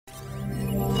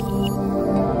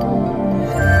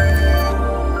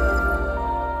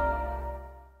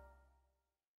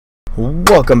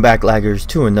Welcome back, laggers,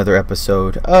 to another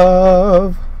episode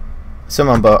of some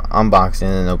unboxing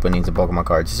and openings of Pokemon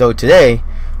cards. So today,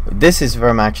 this is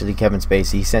from actually Kevin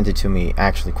Spacey. He sent it to me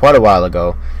actually quite a while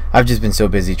ago. I've just been so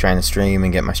busy trying to stream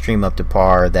and get my stream up to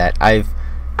par that I've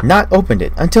not opened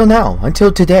it until now,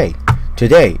 until today.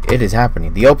 Today, it is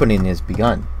happening. The opening has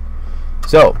begun.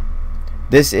 So,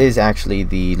 this is actually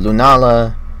the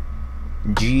Lunala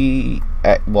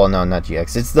well, no, not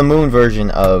GX. It's the Moon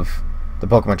version of the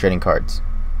Pokemon trading cards.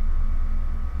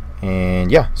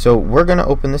 And yeah, so we're gonna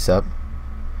open this up.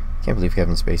 Can't believe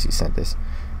Kevin Spacey sent this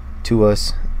to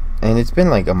us, and it's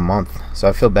been like a month, so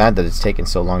I feel bad that it's taken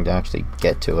so long to actually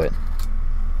get to it.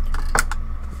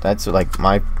 That's like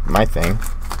my thing.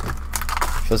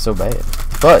 I feel so bad,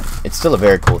 but it's still a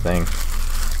very cool thing.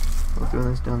 We'll throw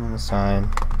this down on the side.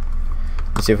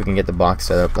 Let's see if we can get the box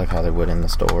set up like how they would in the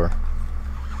store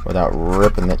without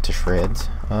ripping it to shreds.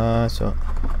 So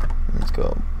let's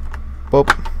go. Boop,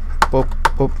 boop,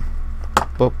 boop,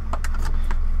 boop.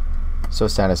 So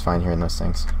satisfying hearing those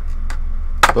things.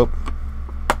 Boop.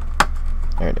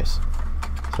 There it is.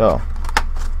 So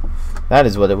that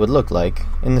is what it would look like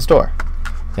in the store.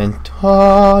 And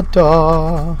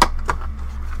ta-da!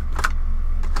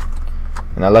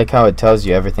 And I like how it tells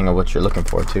you everything of what you're looking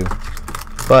for too.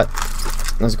 But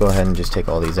let's go ahead and just take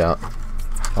all these out.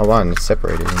 Oh wow, and it's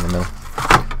separated in the middle.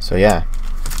 So yeah,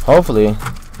 hopefully,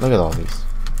 look at all these.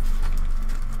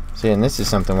 See, and this is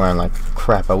something where I'm like,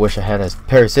 crap, I wish I had a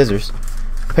pair of scissors.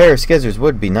 A pair of scissors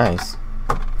would be nice.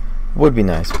 Would be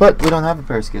nice, but we don't have a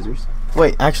pair of scissors.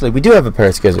 Wait, actually, we do have a pair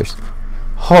of scissors.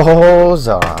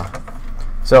 Huzzah!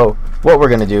 So what we're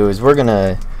gonna do is we're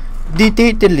gonna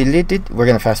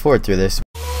fast forward through this.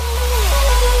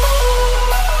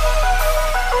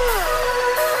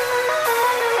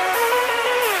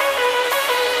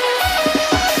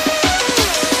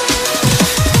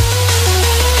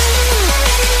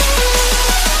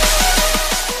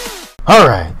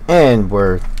 Alright, and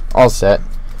we're all set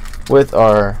with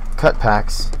our cut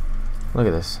packs. Look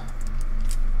at this.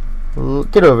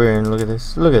 Get over here and look at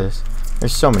this. Look at this.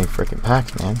 There's so many freaking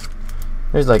packs, man.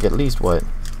 There's like at least, what,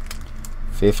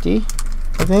 50? I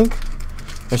think?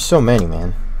 There's so many,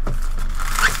 man.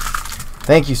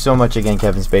 Thank you so much again,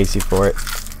 Kevin Spacey, for it.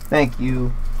 Thank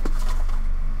you.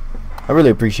 I really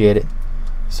appreciate it.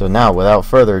 So now, without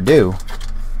further ado,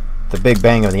 the big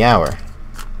bang of the hour.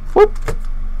 Whoop!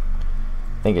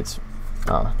 I think it's,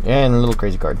 oh, yeah, and a little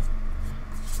crazy card. I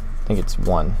think it's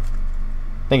one.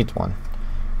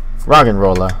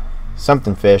 Roggenrola,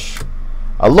 something fish,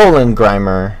 a Lowland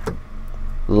Grimer,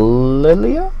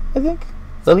 Lilia, I think?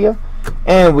 Lilia?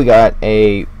 And we got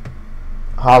a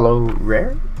holo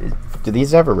rare? Do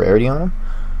these have a rarity on them?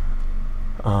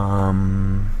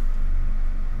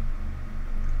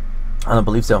 I don't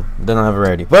believe so. They don't have a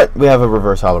rarity. But we have a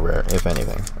reverse holo rare, if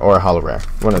anything. Or a holo rare.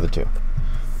 One of the two.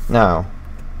 Now,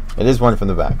 it is one from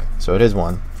the back, so it is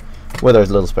one. With our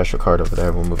little special card over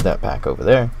there, we'll move that back over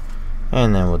there.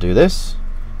 And then we'll do this.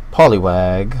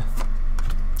 Poliwag.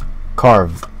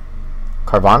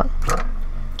 Carvana.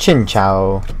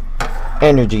 Chinchou.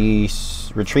 Energy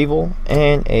Retrieval.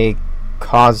 And a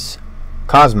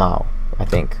Cosmo, I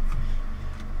think.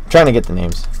 I'm trying to get the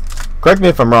names. Correct me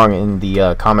if I'm wrong in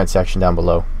the comment section down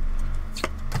below.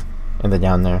 And then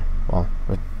down there. Well,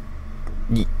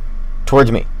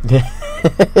 towards me.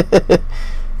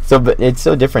 So, but it's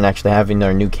so different actually having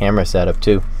our new camera setup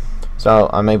too. So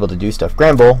I'm able to do stuff.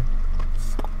 Granbull,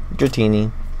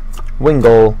 Dratini,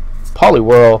 Wingull,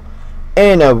 Poliwhirl,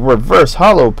 and a reverse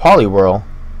holo Poliwhirl.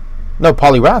 No,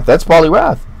 Poliwrath. That's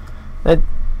Poliwrath. That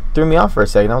threw me off for a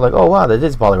second. I was like, oh wow, that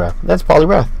is Poliwrath. That's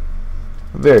Poliwrath.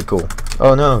 Very cool.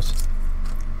 Oh no,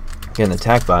 getting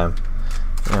attacked by him.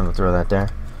 And we'll throw that there.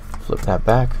 Flip that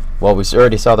back. Well, we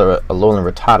already saw the Alolan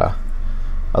Rattata.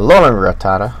 Alolan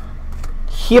Rattata,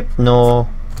 Hypno,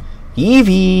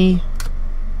 Eevee,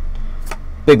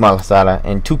 Big Malasada,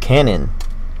 and Toucanon.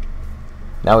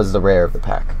 That was the rare of the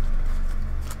pack.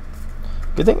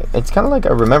 Good thing, it's kind of like I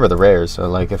remember the rares. So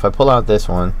like if I pull out this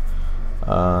one,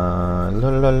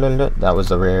 that was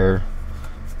the rare.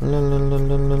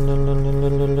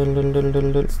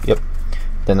 Yep,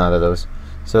 then none of those.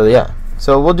 So yeah,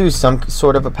 so we'll do some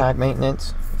sort of a pack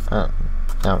maintenance. No,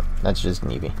 that's just an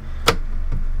Eevee.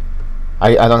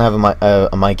 I don't have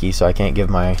a Mikey, so I can't give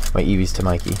my Eevees to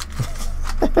Mikey.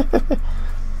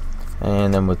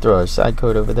 And then we'll throw our side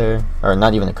code over there. Or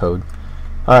not even a code.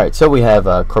 Alright, so we have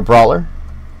Crabrawler.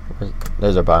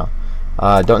 There's our bio.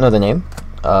 Don't know the name.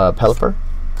 Pelipper.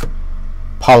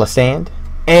 Palossand.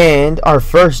 And our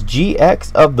first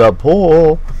GX of the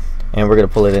pull. And we're going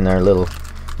to pull it in our little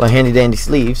handy dandy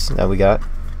sleeves that we got.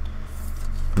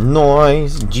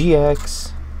 Noise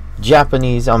GX,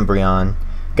 Japanese Umbreon.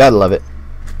 Gotta love it.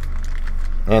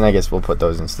 And I guess we'll put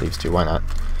those in sleeves too. Why not?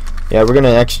 Yeah,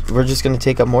 we're just gonna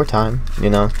take up more time. You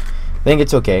know, I think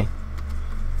it's okay.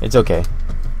 It's okay.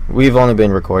 We've only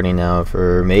been recording now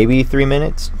for maybe 3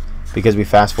 minutes because we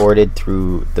fast forwarded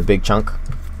through the big chunk.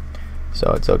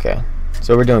 So it's okay.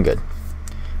 So we're doing good.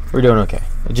 We're doing okay.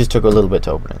 It just took a little bit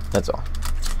to open it. That's all.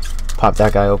 Pop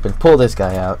that guy open. Pull this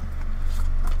guy out.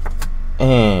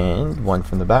 And one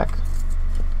from the back.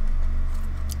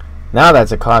 Now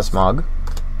that's a Cosmog,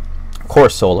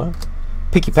 Corsola,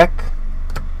 Picky Peck,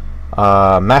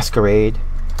 Masquerade,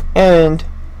 and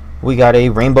we got a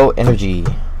Rainbow Energy.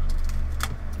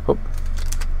 Oop.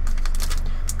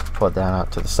 Put that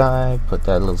out to the side. Put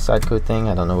that little side coat thing.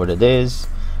 I don't know what it is.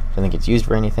 I don't think it's used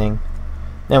for anything.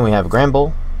 Then we have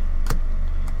Gramble,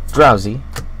 Drowsy,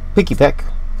 Picky Peck,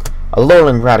 a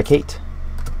Alolan Raticate,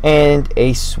 and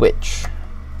a Switch.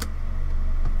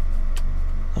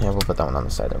 Yeah, we'll put that one on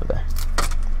the side over there.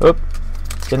 Oop.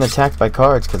 Getting attacked by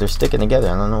cards because they're sticking together.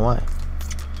 I don't know why.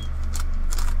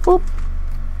 Boop.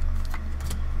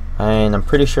 And I'm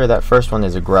pretty sure that first one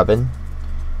is a Grubbin.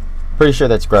 Pretty sure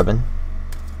that's Grubbin.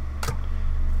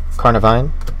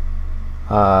 Carnivine.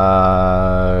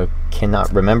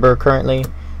 Cannot remember currently.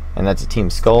 And that's a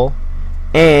Team Skull.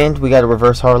 And we got a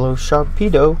Reverse Holo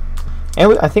Sharpedo.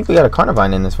 And I think we got a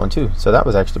Carnivine in this one too. So that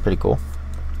was actually pretty cool.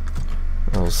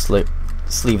 We'll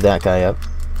sleeve that guy up.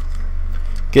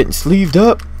 Getting sleeved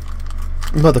up,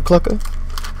 mother clucker.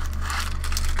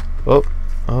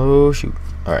 Oh shoot.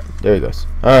 Alright, there he goes.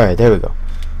 Alright, there we go.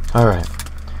 Alright.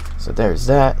 So there's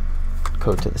that.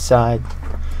 Coat to the side.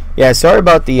 Yeah, sorry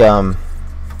about the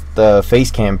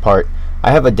face cam part.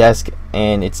 I have a desk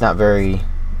and it's not very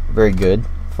good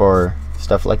for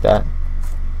stuff like that.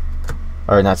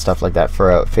 Or not stuff like that,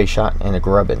 for a face shot and a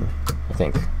Grubbin, I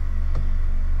think.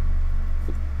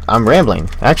 I'm rambling.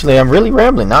 Actually, I'm really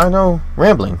rambling. Now I know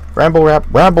rambling. Ramble.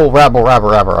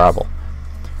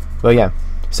 But yeah.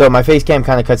 So my face cam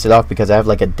kind of cuts it off because I have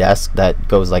like a desk that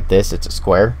goes like this. It's a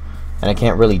square. And I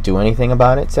can't really do anything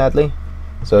about it, sadly.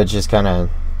 So it just kind of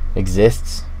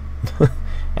exists.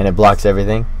 And it blocks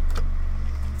everything.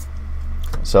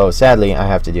 So sadly, I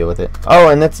have to deal with it. Oh,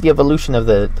 and that's the evolution of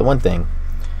the one thing.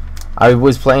 I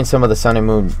was playing some of the Sun and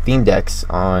Moon theme decks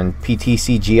on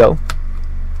PTCGO.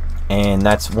 And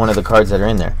that's one of the cards that are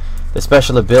in there. The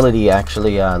special ability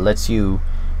actually lets you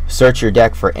search your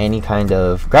deck for any kind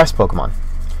of grass Pokemon.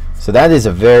 So that is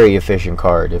a very efficient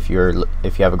card if you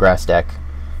have a grass deck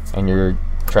and you're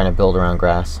trying to build around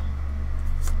grass.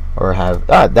 Or have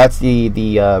that's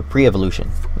the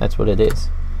pre-evolution. That's what it is.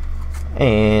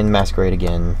 And Masquerade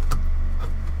again.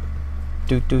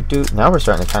 Now we're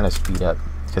starting to kind of speed up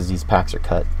because these packs are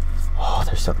cut. Oh,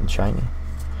 there's something shiny.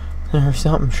 There's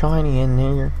something shiny in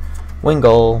there.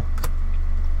 Wingull,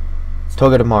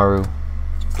 Togedemaru,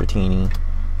 Dratini,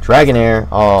 Dragonair,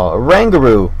 oh,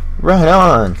 Oranguru, right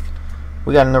on.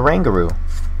 We got an Oranguru.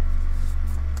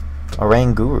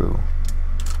 Oranguru.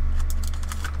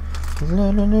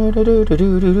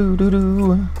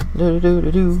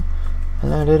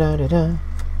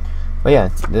 But yeah,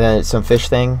 then some fish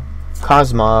thing,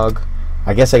 Cosmog,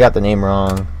 I guess I got the name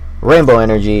wrong, Rainbow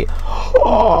Energy,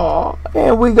 oh,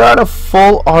 and we got a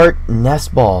full art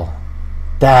nest ball.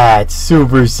 That's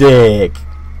super sick.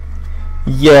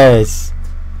 Yes.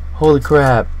 Holy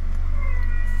crap.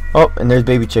 Oh, and there's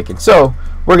Baby Chicken. So,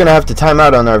 we're going to have to time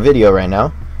out on our video right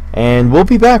now. And we'll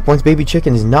be back once Baby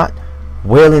Chicken is not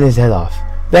wailing his head off.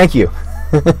 Thank you.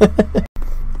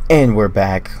 And we're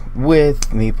back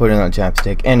with me putting on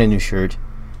chapstick and a new shirt.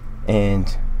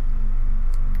 And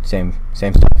same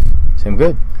stuff. Same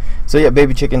good. So, yeah,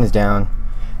 Baby Chicken is down.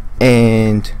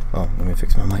 And, oh, let me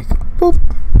fix my mic. Boop.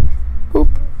 Boop.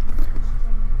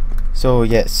 So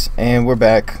yes, and we're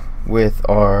back with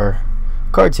our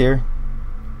cards here.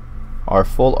 Our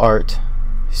full art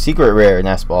secret rare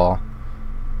nest ball,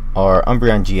 our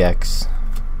Umbreon GX,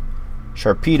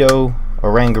 Sharpedo,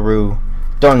 Oranguru,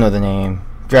 don't know the name,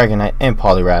 Dragonite, and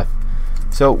Poliwrath.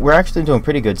 So we're actually doing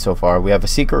pretty good so far. We have a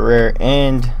secret rare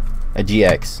and a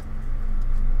GX.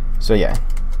 So yeah,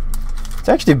 it's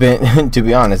actually been, to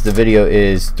be honest, the video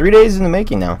is 3 days in the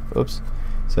making now. Oops.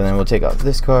 So then we'll take off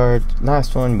this card,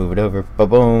 last one, move it over,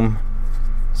 ba-boom.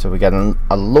 So we got an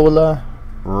Alola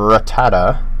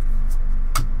Rattata,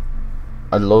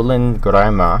 Alolan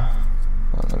Grima,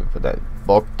 let me put that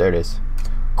bulk, there it is,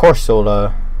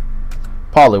 Corsola,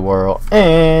 Poliwhirl,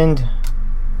 and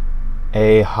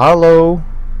a Holo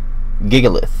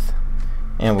Gigalith.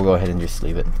 And we'll go ahead and just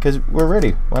sleeve it, because we're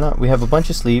ready. Why not? We have a bunch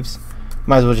of sleeves.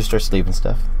 Might as well just start sleeving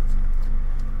stuff.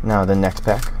 Now the next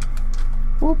pack.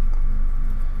 Whoop.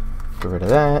 Get rid of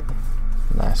that.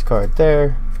 Last card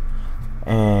there.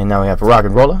 And now we have a Rock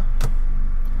and Roller,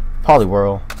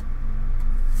 Poliwhirl,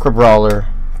 Crabrawler,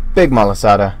 Big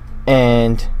Malasada,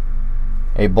 and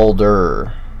a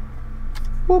Boulder.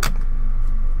 Whoop.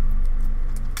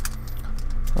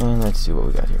 And let's see what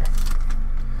we got here.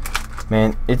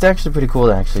 Man, it's actually pretty cool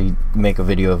to actually make a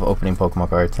video of opening Pokemon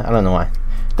cards. I don't know why.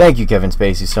 Thank you, Kevin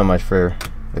Spacey, so much for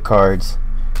the cards,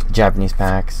 the Japanese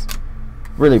packs.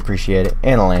 Really appreciate it.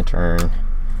 And a lantern.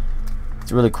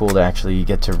 It's really cool to actually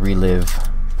get to relive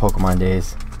Pokemon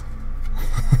days.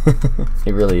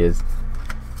 It really is.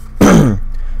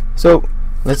 So,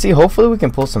 let's see. Hopefully we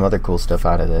can pull some other cool stuff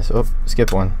out of this. Oh,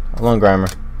 skip one. A Lone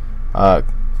Grimer.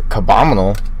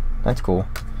 Cabominal. That's cool.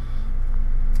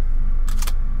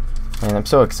 And I'm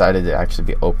so excited to actually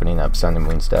be opening up Sun and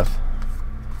Moon stuff.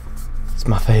 It's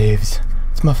my faves.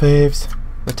 It's my faves.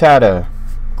 Rattata.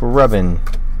 Grubbin.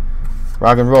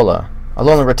 Roggenrola.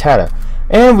 Alolan Rattata.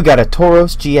 And we got a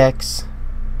Tauros GX.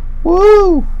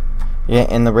 Woo! Yeah,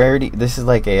 and the rarity, this is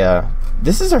like a,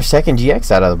 this is our second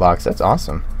GX out of the box. That's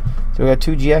awesome. So we got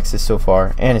 2 GXs so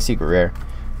far, and a secret rare.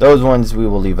 Those ones we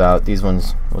will leave out. These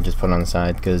ones we'll just put on the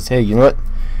side, because, hey, you know what?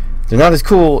 They're not as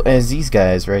cool as these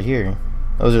guys right here.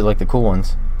 Those are like the cool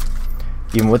ones.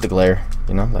 Even with the glare,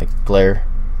 you know, like glare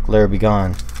be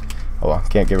gone. Oh well,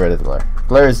 can't get rid of the glare.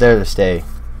 Glare is there to stay.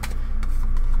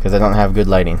 Because I don't have good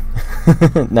lighting.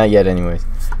 Not yet anyways.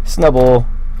 Snubbull,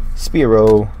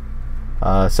 Spearow,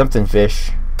 something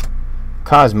fish,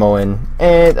 Cosmoan,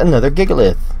 and another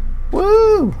Gigalith.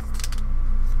 Woo!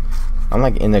 I'm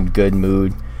like in a good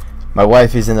mood. My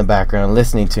wife is in the background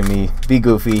listening to me be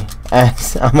goofy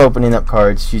as I'm opening up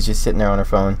cards. She's just sitting there on her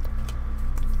phone,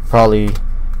 probably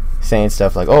saying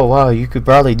stuff like, oh wow, you could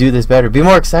probably do this better, be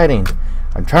more exciting.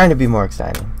 I'm trying to be more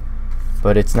exciting,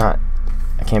 but it's not.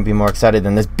 I can't be more excited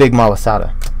than this big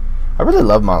Malasada. I really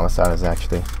love Malasadas,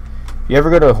 actually. If you ever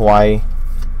go to Hawaii,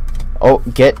 oh,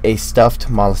 get a stuffed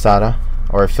Malasada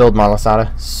or a filled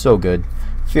Malasada. So good.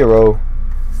 Fearow,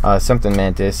 something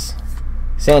Mantis,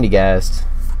 Sandygast,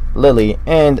 Lily,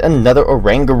 and another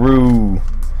Oranguru.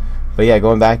 But yeah,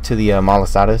 going back to the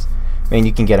Malasadas, man,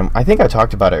 you can get them. I think I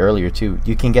talked about it earlier too.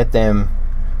 You can get them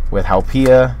with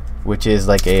Halpia, which is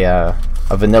like a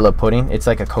vanilla pudding. It's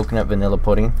like a coconut vanilla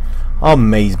pudding.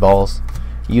 Amaze balls.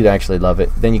 You'd actually love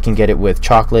it. Then you can get it with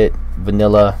chocolate,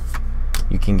 vanilla.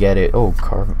 You can get it, oh,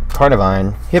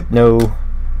 Carnivine, Hypno,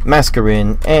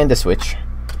 Mascarin, and a Switch.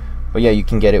 But yeah, you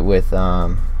can get it with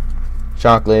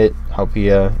chocolate,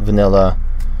 Halpia, vanilla.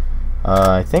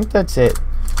 I think that's it.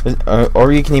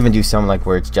 Or you can even do some like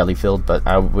where it's jelly filled, but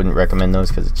I wouldn't recommend those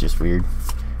because it's just weird.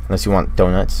 Unless you want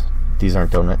donuts. These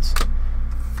aren't donuts.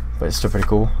 But it's still pretty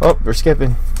cool. Oh, we're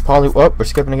skipping. Oh, we're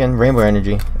skipping again. Rainbow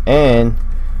Energy. And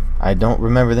I don't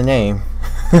remember the name.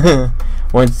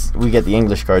 Once we get the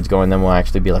English cards going, then we'll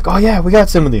actually be like, oh yeah, we got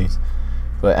some of these.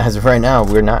 But as of right now,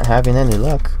 we're not having any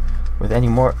luck with any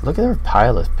more. Look at our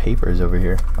pile of papers over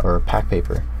here. Or pack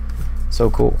paper. So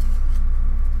cool.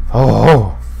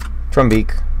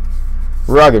 Trumbeak,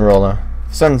 Roggenrola,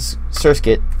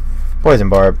 Surskit, Poison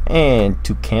Barb, and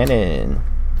Toucanon.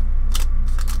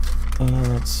 And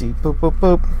let's see, boop, boop,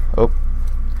 boop. Oh,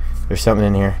 there's something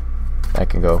in here. That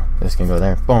can go. This can go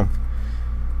there. Boom.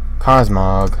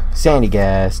 Cosmog,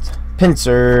 Sandygast,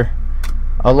 Pinsir,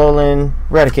 Alolan,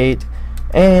 Raticate,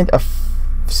 and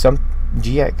some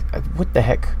GX. What the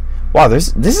heck? Wow, this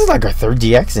is like our 3rd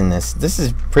GX in this. This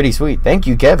is pretty sweet. Thank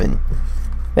you, Kevin.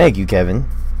 Thank you, Kevin.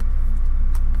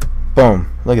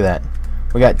 Boom. Look at that.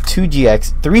 We got 3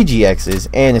 GXs,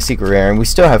 and a secret rare, and we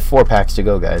still have 4 packs to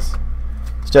go, guys.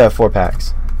 Still have 4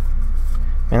 packs.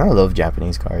 Man, I love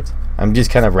Japanese cards. I'm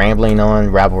just kind of rambling on,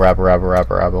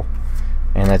 rabble,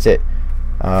 and that's it.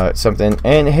 Something,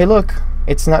 and hey, look,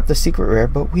 it's not the secret rare,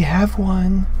 but we have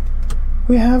one.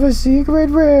 We have a secret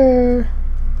rare.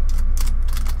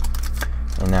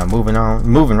 And now moving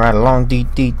right along, deep.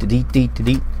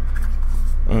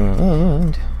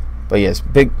 And but yes,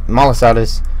 big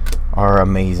Malasadas are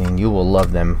amazing. You will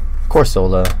love them.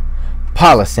 Corsola,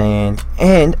 Palossand,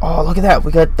 and oh, look at that,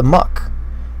 we got the Muck,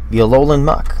 the Alolan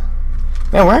Muck.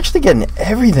 Man, we're actually getting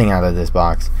everything out of this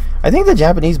box. I think the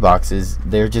Japanese boxes,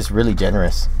 they're just really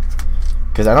generous,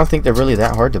 because I don't think they're really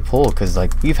that hard to pull, because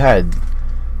like we've had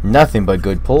nothing but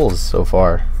good pulls so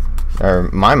far. Or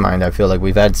in my mind, I feel like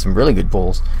we've had some really good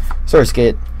pulls.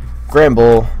 Surskit,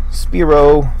 Granbull,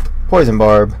 Spearow, Poison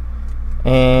Barb,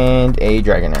 and a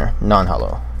Dragonair,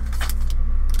 non-hollow.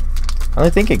 I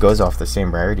don't think it goes off the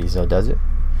same rarities though, does it?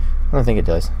 I don't think it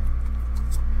does.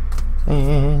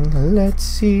 And let's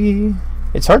see.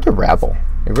 It's hard to rabble.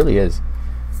 It really is.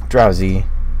 Drowsy,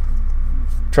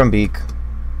 Trumbeak,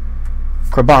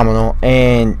 Crabominal,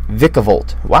 and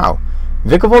Vicavolt. Wow,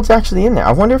 Vicavolt's actually in there.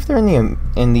 I wonder if they're in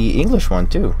the English one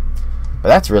too. But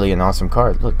that's really an awesome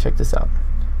card. Look, check this out.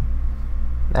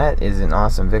 That is an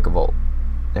awesome Vicavolt.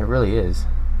 It really is.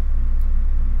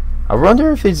 I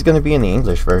wonder if it's going to be in the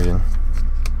English version.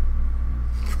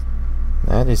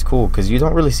 That is cool, because you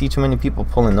don't really see too many people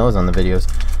pulling those on the videos.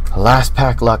 Last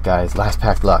pack luck, guys. Last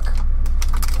pack luck.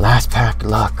 Last pack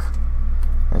luck.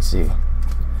 Let's see.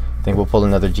 Think we'll pull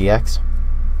another GX.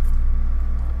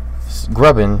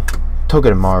 Grubbin,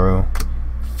 Togedemaru,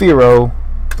 Firo,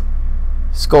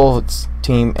 Skull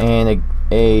Team, and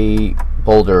a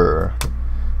Boulder.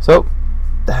 So,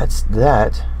 that's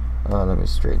that. Oh, let me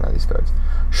straighten out these cards.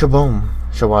 Shaboom,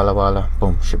 Shawala Wala,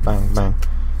 boom, shibang bang.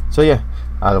 So yeah,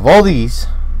 out of all these,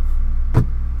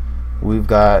 we've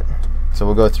got. So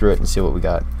we'll go through it and see what we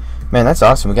got. Man, that's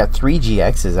awesome. We got 3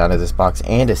 GXs out of this box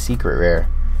and a secret rare.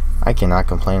 I cannot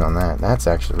complain on that. That's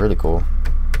actually really cool.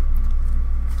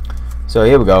 So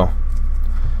here we go.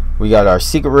 We got our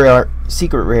secret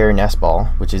rare nest ball,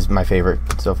 which is my favorite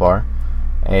so far.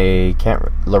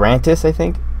 Lurantis, I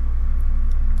think,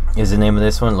 is the name of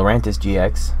this one. Lurantis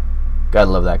GX. Gotta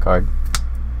love that card.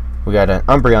 We got an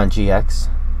Umbreon GX.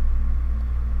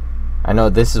 I know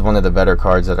this is one of the better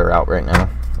cards that are out right now.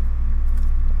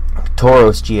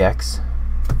 Tauros GX.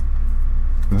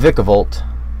 Vicavolt.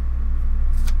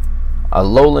 A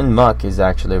Lowland Muck is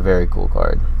actually a very cool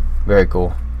card. Very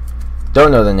cool.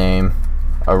 Don't know the name.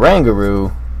 A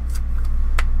Rangaroo.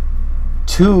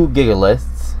 2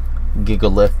 Gigaliths.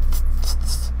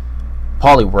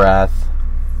 Poliwrath.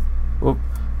 Oop.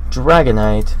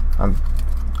 Dragonite. I'm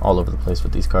all over the place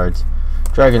with these cards.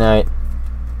 Dragonite.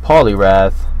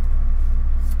 Poliwrath.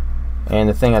 And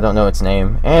the thing I don't know its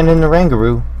name. And then the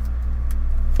Rangaroo.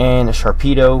 And a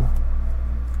Sharpedo.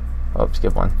 Oh,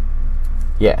 skip one.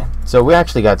 Yeah, so we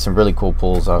actually got some really cool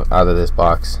pulls out of this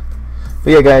box.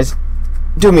 But yeah, guys,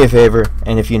 do me a favor,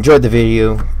 and if you enjoyed the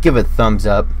video, give it a thumbs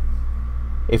up.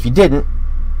 If you didn't,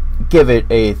 give it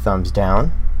a thumbs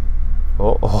down.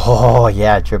 Oh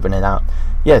yeah, tripping it out.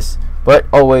 Yes, but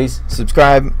always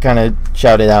subscribe. Kind of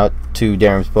shout it out to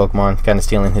Darren's Pokemon, kind of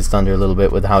stealing his thunder a little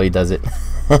bit with how he does it.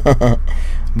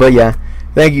 But yeah,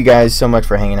 thank you guys so much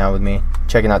for hanging out with me,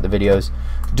 checking out the videos,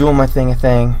 doing my thing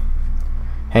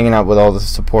hanging out with all the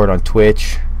support on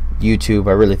Twitch, YouTube.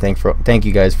 I really thank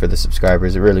you guys for the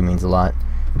subscribers. It really means a lot.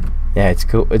 Yeah, it's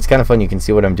cool. It's kind of fun. You can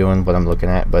see what I'm doing, what I'm looking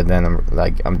at, but then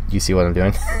you see what I'm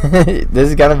doing. This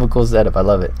is kind of a cool setup. I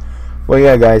love it. Well,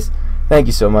 yeah, guys, thank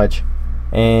you so much,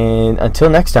 and until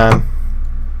next time,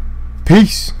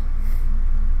 peace.